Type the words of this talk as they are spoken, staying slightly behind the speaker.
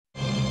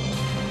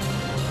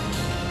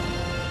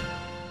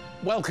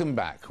Welcome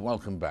back,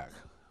 welcome back.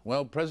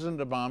 Well, President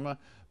Obama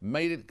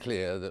made it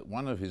clear that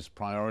one of his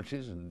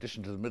priorities, in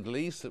addition to the Middle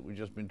East that we've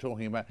just been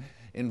talking about,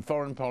 in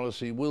foreign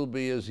policy will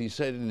be, as he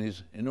said in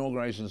his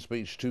inauguration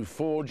speech, to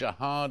forge a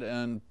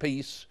hard-earned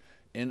peace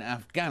in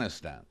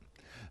Afghanistan.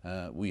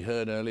 We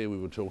heard earlier, we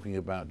were talking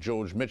about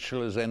George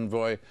Mitchell as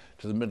envoy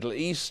to the Middle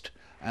East,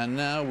 and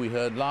now we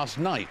heard last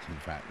night, in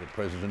fact, that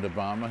President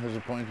Obama has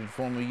appointed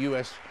former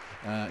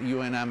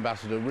UN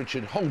Ambassador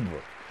Richard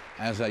Holbrooke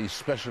as a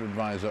special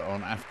advisor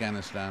on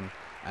Afghanistan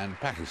and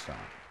Pakistan.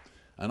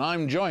 And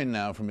I'm joined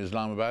now from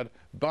Islamabad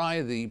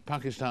by the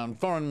Pakistan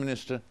Foreign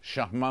Minister,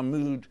 Shah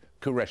Mahmood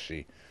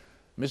Qureshi.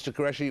 Mr.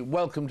 Qureshi,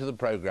 welcome to the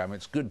programme.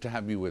 It's good to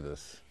have you with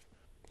us.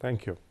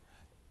 Thank you.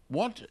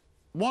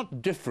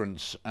 What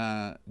difference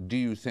do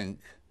you think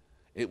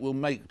it will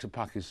make to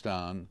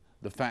Pakistan,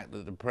 the fact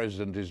that the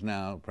president is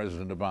now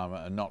President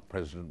Obama and not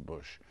President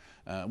Bush?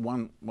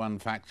 One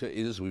factor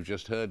is, we've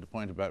just heard the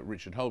point about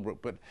Richard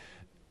Holbrooke, but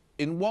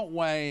in what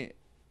way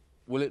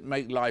will it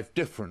make life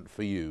different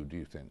for you, do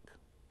you think?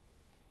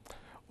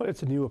 Well,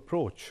 it's a new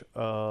approach.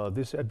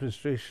 This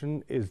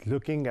administration is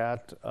looking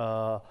at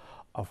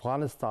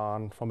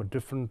Afghanistan from a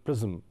different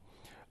prism.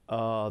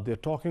 They're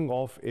talking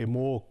of a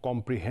more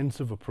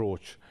comprehensive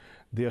approach.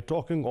 They are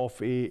talking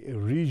of a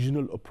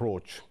regional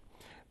approach.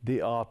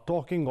 They are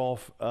talking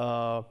of,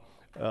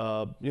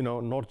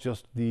 not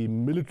just the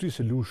military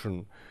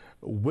solution.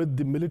 With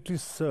the military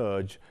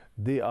surge,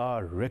 they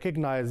are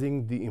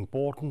recognizing the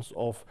importance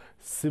of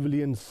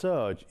civilian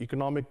surge,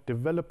 economic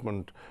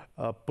development,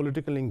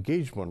 political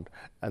engagement,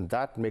 and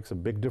that makes a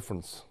big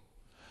difference.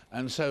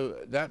 And so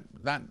that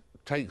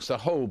takes the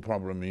whole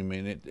problem, you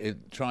mean?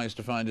 It tries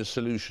to find a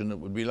solution that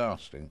would be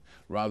lasting,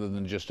 rather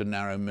than just a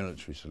narrow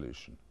military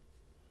solution?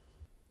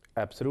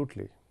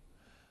 Absolutely.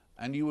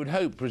 And you would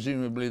hope,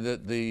 presumably,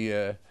 that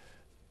the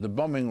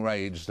bombing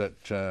raids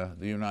that the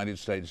United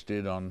States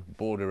did on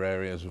border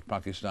areas of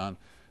Pakistan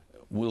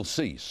will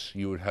cease,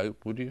 you would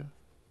hope, would you?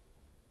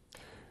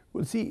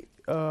 Well, see,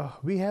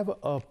 we have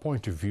a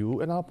point of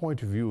view, and our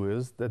point of view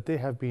is that they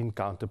have been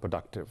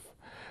counterproductive.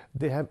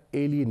 They have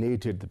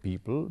alienated the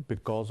people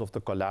because of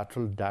the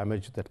collateral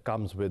damage that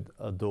comes with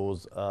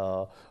those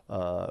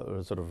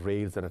sort of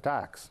raids and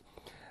attacks.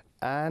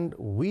 And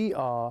we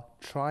are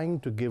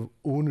trying to give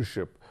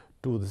ownership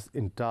to this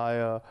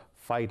entire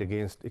fight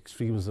against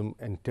extremism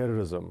and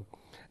terrorism.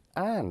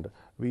 And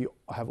we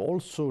have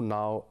also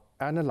now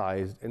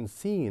analyzed and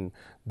seen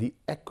the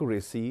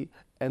accuracy,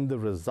 and the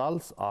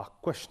results are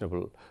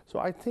questionable. So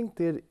I think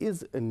there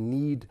is a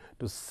need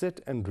to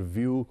sit and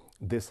review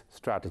this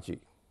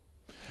strategy.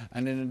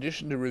 And in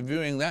addition to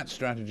reviewing that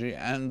strategy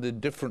and the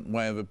different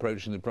way of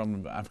approaching the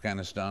problem of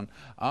Afghanistan,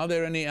 are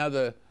there any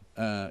other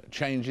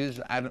changes,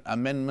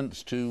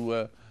 amendments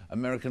to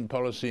American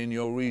policy in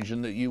your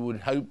region that you would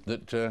hope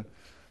that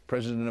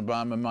President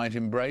Obama might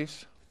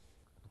embrace?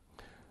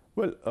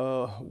 Well,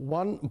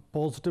 one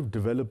positive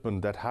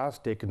development that has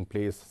taken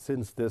place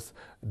since this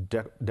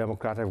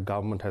democratic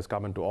government has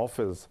come into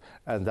office,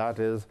 and that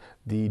is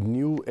the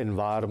new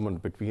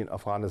environment between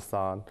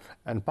Afghanistan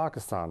and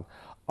Pakistan.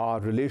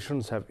 Our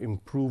relations have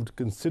improved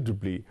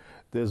considerably.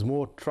 There's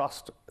more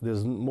trust,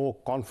 there's more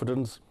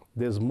confidence,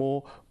 there's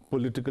more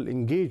political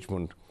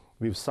engagement.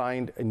 We've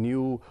signed a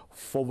new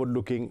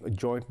forward-looking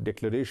joint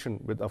declaration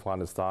with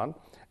Afghanistan,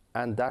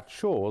 and that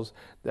shows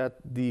that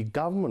the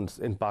governments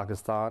in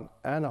Pakistan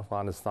and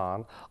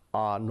Afghanistan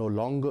are no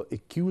longer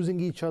accusing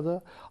each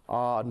other,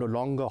 are no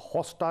longer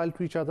hostile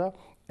to each other,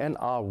 and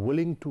are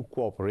willing to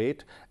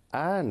cooperate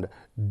and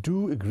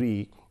do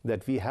agree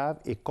that we have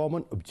a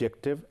common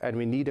objective and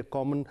we need a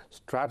common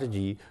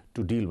strategy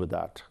to deal with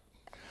that.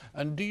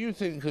 And do you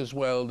think as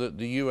well that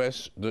the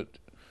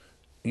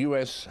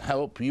US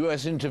help,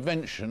 US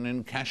intervention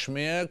in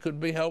Kashmir could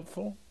be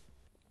helpful?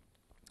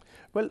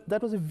 Well,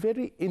 that was a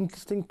very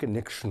interesting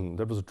connection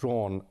that was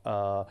drawn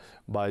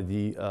by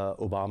the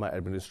Obama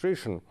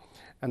administration.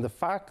 And the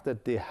fact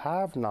that they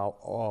have now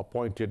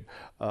appointed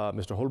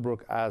Mr.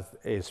 Holbrooke as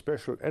a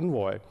special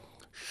envoy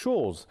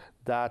shows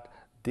that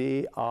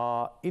they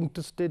are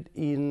interested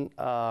in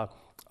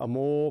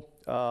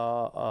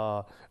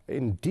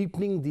in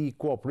deepening the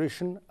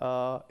cooperation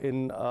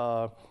in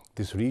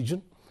this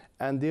region,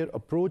 and their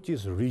approach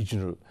is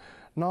regional.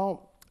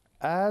 Now,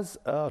 as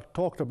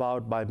talked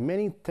about by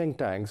many think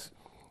tanks,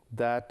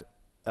 that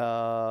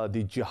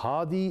the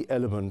jihadi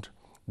element,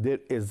 there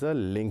is a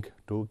link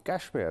to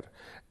Kashmir,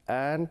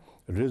 and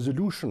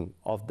resolution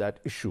of that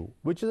issue,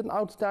 which is an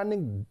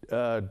outstanding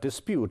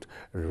dispute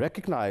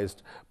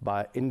recognized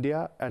by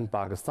India and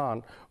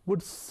Pakistan,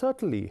 would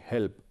certainly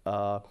help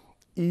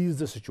ease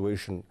the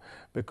situation,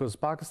 because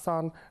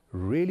Pakistan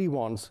really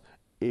wants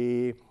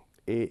a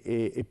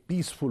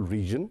peaceful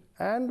region,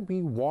 and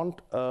we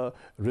want a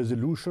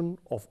resolution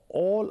of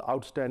all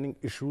outstanding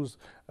issues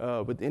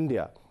with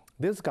India.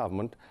 This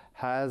government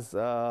has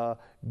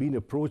been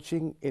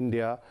approaching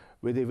India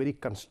with a very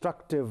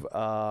constructive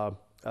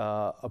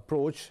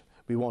approach.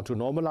 We want to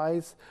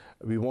normalize,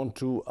 we want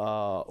to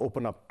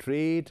open up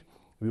trade,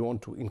 we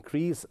want to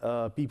increase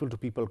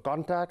people-to-people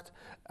contact,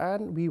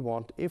 and we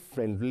want a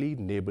friendly,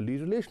 neighborly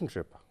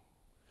relationship.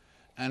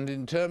 And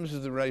in terms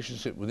of the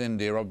relationship with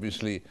India,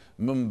 obviously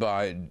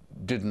Mumbai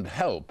didn't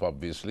help,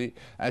 obviously.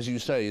 As you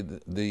say,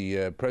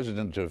 the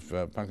President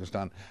of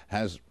Pakistan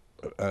has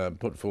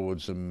put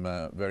forward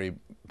some very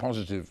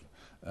positive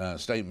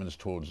statements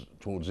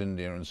towards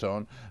India and so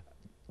on.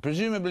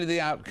 Presumably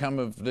the outcome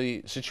of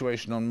the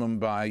situation on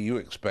Mumbai, you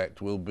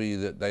expect, will be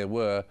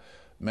that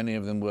many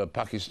of them were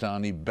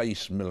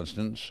Pakistani-based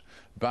militants,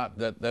 but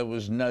that there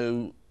was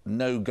no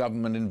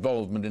government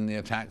involvement in the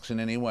attacks in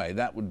any way.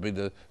 That would be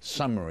the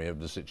summary of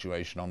the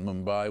situation on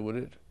Mumbai, would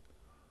it?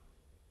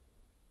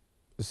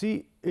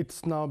 See,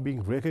 it's now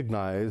being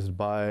recognized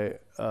by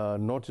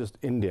not just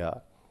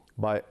India,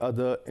 by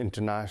other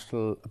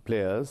international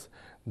players,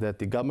 that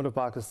the government of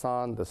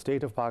Pakistan, the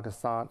state of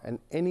Pakistan, and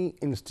any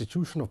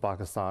institution of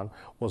Pakistan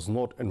was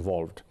not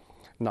involved.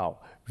 Now,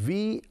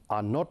 we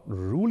are not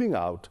ruling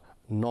out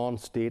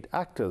non-state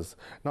actors.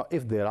 Now,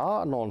 if there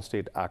are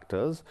non-state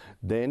actors,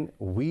 then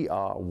we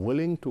are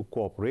willing to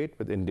cooperate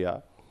with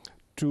India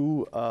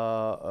to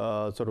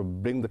sort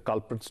of bring the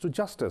culprits to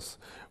justice.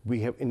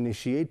 We have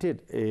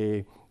initiated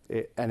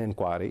an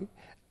inquiry,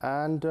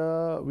 and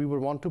we will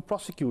want to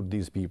prosecute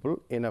these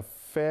people in a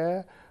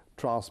fair,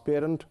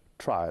 transparent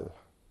trial.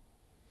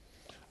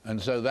 And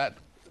so that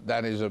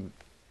is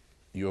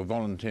you're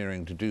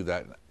volunteering to do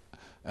that.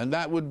 And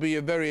that would be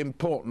a very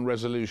important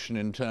resolution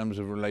in terms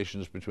of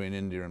relations between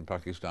India and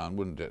Pakistan,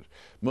 wouldn't it?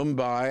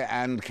 Mumbai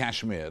and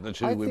Kashmir, the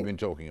two we've been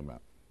talking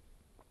about.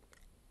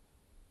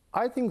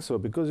 I think so,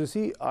 because you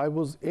see, I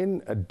was in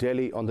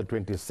Delhi on the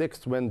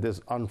 26th when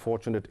this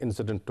unfortunate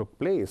incident took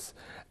place,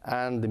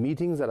 and the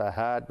meetings that I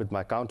had with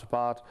my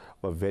counterpart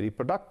were very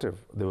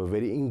productive. They were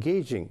very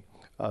engaging,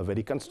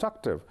 very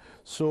constructive.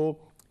 So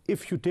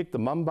if you take the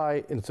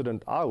Mumbai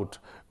incident out,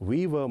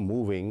 we were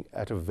moving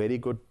at a very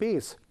good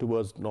pace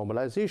towards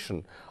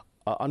normalization.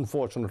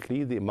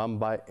 Unfortunately, the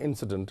Mumbai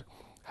incident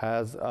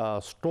has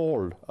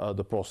stalled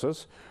the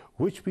process,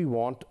 which we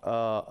want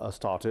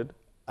started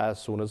as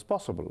soon as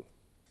possible.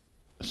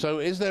 So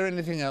is there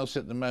anything else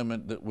at the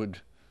moment that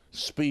would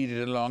speed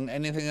it along?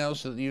 Anything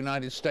else that the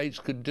United States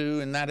could do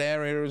in that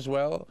area as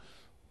well?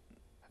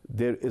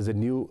 There is a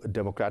new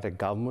democratic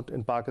government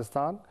in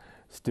Pakistan.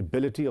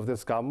 Stability of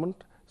this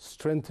government,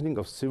 strengthening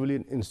of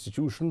civilian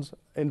institutions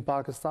in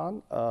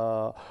Pakistan.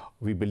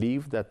 We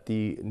believe that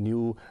the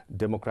new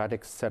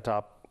democratic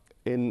setup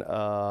in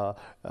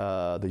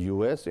the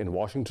US, in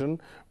Washington,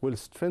 will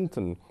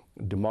strengthen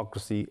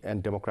democracy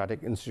and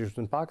democratic institutions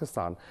in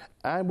Pakistan,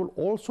 and will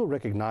also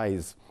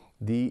recognize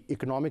the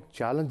economic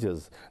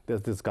challenges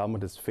that this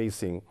government is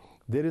facing.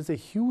 There is a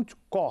huge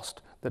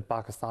cost that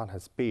Pakistan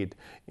has paid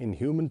in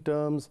human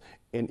terms,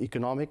 in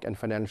economic and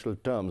financial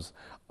terms.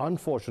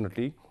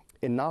 Unfortunately,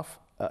 enough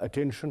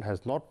attention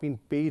has not been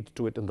paid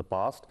to it in the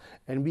past,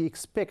 and we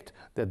expect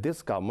that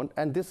this government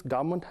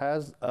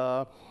has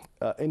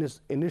in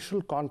its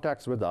initial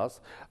contacts with us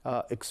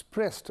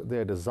expressed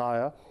their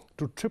desire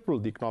to triple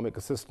the economic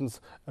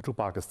assistance to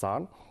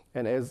Pakistan.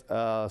 And as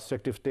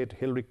Secretary of State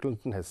Hillary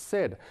Clinton has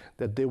said,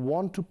 that they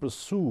want to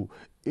pursue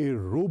a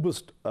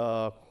robust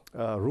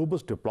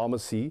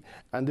diplomacy,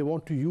 and they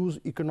want to use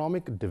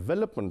economic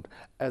development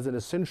as an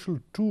essential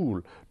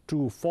tool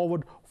to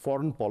forward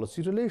foreign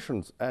policy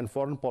relations and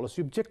foreign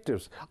policy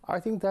objectives. I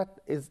think that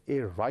is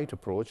a right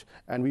approach,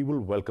 and we will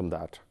welcome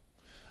that.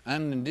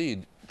 And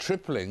indeed,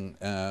 tripling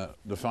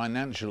the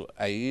financial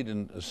aid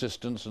and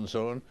assistance and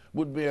so on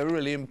would be a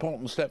really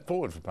important step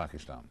forward for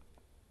Pakistan.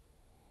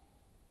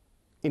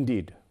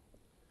 Indeed.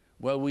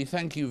 Well, we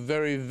thank you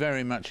very,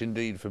 very much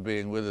indeed for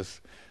being with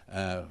us,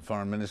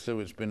 Foreign Minister.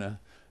 It's been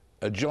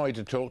a joy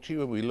to talk to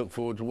you, and we look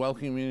forward to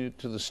welcoming you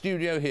to the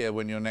studio here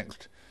when you're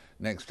next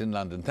in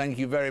London. Thank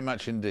you very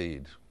much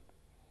indeed.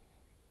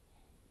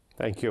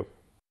 Thank you.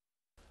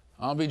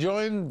 I'll be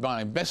joined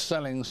by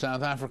best-selling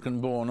South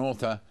African-born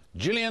author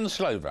Gillian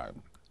Slovo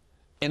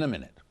in a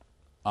minute,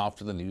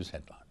 after the news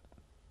headlines.